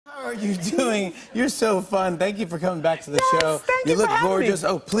How are you doing? You're so fun. Thank you for coming back to the show. Thank you you look for having gorgeous. me.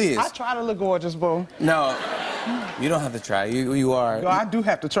 Oh, please. I try to look gorgeous, boo. No, you don't have to try. You are. No, I do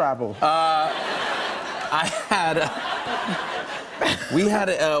have to try, boo. We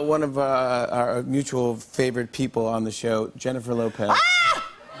had one of our mutual favorite people on the show, Jennifer Lopez.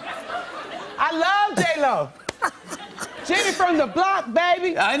 Ah! I love J-Lo. Jenny from the block,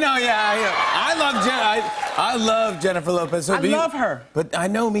 baby. I know, yeah. I love Jennifer Lopez. So I love her. But I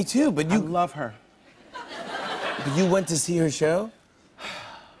know, me too. But you I love her. But you went to see her show?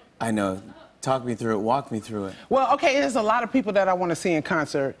 I know. Talk me through it. Walk me through it. Well, okay, there's a lot of people that I want to see in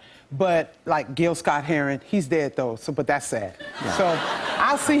concert, but like Gil Scott-Heron, he's dead though. So, but that's sad. Yeah. So,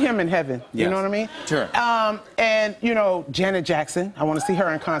 I'll see him in heaven. Yes. You know what I mean? Sure. And you know, Janet Jackson, I want to see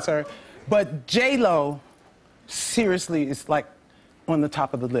her in concert, but J-Lo, seriously, is like on the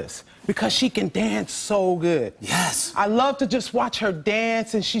top of the list because she can dance so good. Yes. I love to just watch her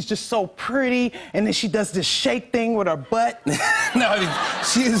dance, and she's just so pretty, and then she does this shake thing with her butt. No, I mean,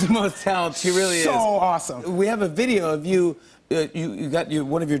 she is the most talented. She really is. So awesome. We have a video of you. You got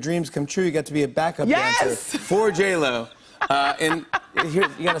one of your dreams come true. You got to be a backup dancer for J-Lo. And here,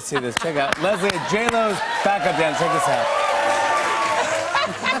 you got to see this. Check out Leslie, J-Lo's backup dance. Check this out.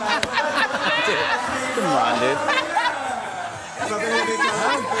 Come on, dude. How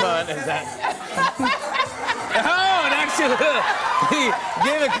fun is that? Oh, and actually, he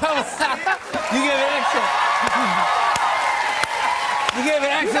gave a couple. You gave an extra. You gave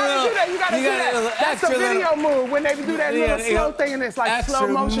an extra little. You gotta do that. That's the video move when they do that little slow thing and it's like slow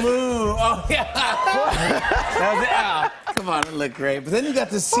motion. Move. Oh yeah. That was it. Oh, come on, it looked great. But then you got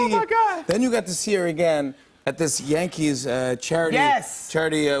to see. Oh my God. Then you got to see her again at this Yankees charity. Yes.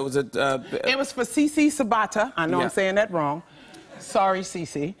 Charity was it? It was for CC Sabata. I know I'm saying that wrong. Sorry,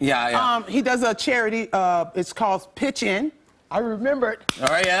 CC. Yeah. He does a charity. It's called Pitch In. I remember it. All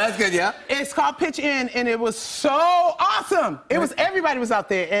right, yeah, that's good, yeah. It's called Pitch In, and it was so awesome. It was, everybody was out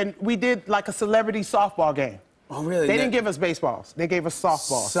there, and we did like a celebrity softball game. Oh, really? They didn't give us baseballs. They gave us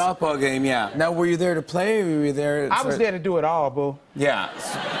softballs. Softball game, yeah. Now, were you there to play, or were you there? I was there to do it all, boo. Yeah.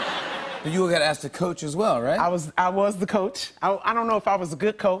 But you got asked to coach as well, right? I was the coach. I don't know if I was a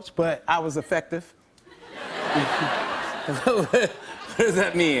good coach, but I was effective. What does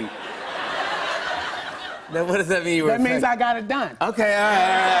that mean? What does that mean? That means I got it done. Okay, all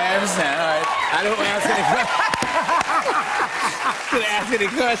right, I understand. All right. I don't ask any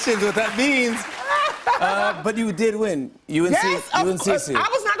questions what that means. But you did win. UNC. I was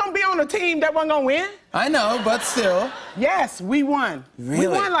not going to be on a team that wasn't going to win. I know, but still. Yes, we won. Really?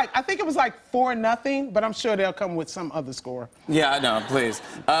 We won, like, I think it was like 4-0, but I'm sure they'll come with some other score. Yeah, no, please.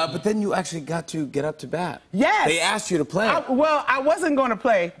 But then you actually got to get up to bat. Yes. They asked you to play. Well, I wasn't going to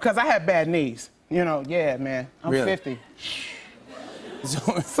play because I had bad knees. You know, yeah, man. I'm really? 50. You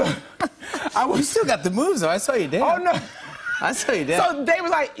still got the moves, though. I saw you dance. Oh, no. I saw you dance. So they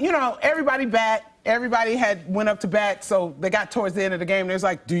was like, you know, everybody bat. Everybody went up to bat, so they got towards the end of the game, and they was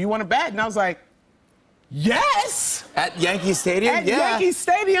like, do you want to bat? And I was like, yes! At Yankee Stadium? At Yankee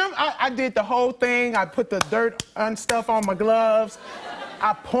Stadium. I did the whole thing. I put the dirt and stuff on my gloves.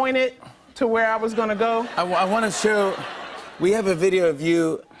 I pointed to where I was going to go. I want to show, we have a video of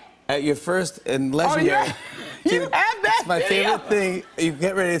you at your first and legendary. Oh, yeah? You have that It's my video. favorite thing. You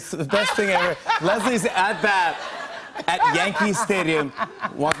get ready. It's the best thing ever. Leslie's at bat at Yankee Stadium.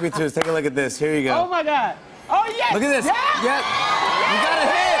 Walk me through this. Take a look at this. Here you go. Oh, my God. Oh, yes. Look at this. Yeah. Yep. You got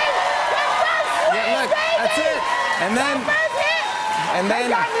a hit. Yeah, look. That's it. And then. They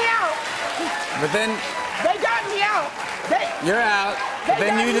got me out. But then. They got me out. You're out. But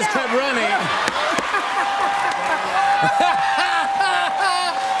then you just kept running.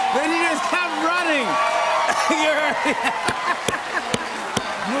 Then you just kept running.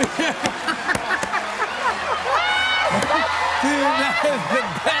 Dude, that is the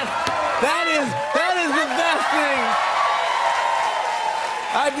best. That is the best thing.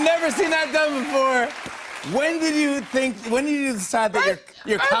 I've never seen that done before. When did you decide that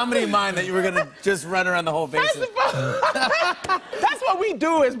your comedy mind that you were gonna just run around the whole bases? First of all, that's what we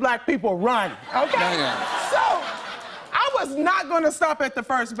do as black people, run, okay? No. So, I was not gonna stop at the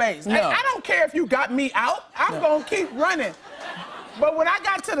first base. No. I don't care if you got me out, I'm gonna keep running. But when I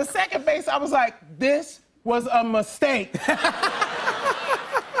got to the second base, I was like, this was a mistake.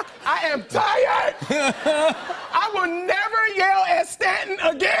 I am tired. I will never yell at Stanton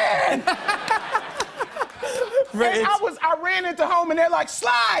again. And I ran into home and they're like,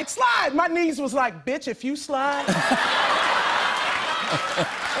 slide, slide. My knees was like, bitch, if you slide.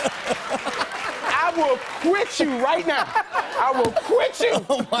 I I will quit you right now. I will quit you.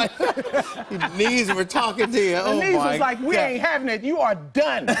 Oh my God. Your knees were talking to you. The Oh knees my was like, we God. ain't having it. You are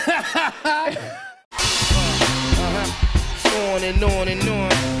done. On and on and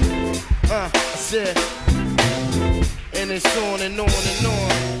on. I said, and it's on and on and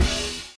on.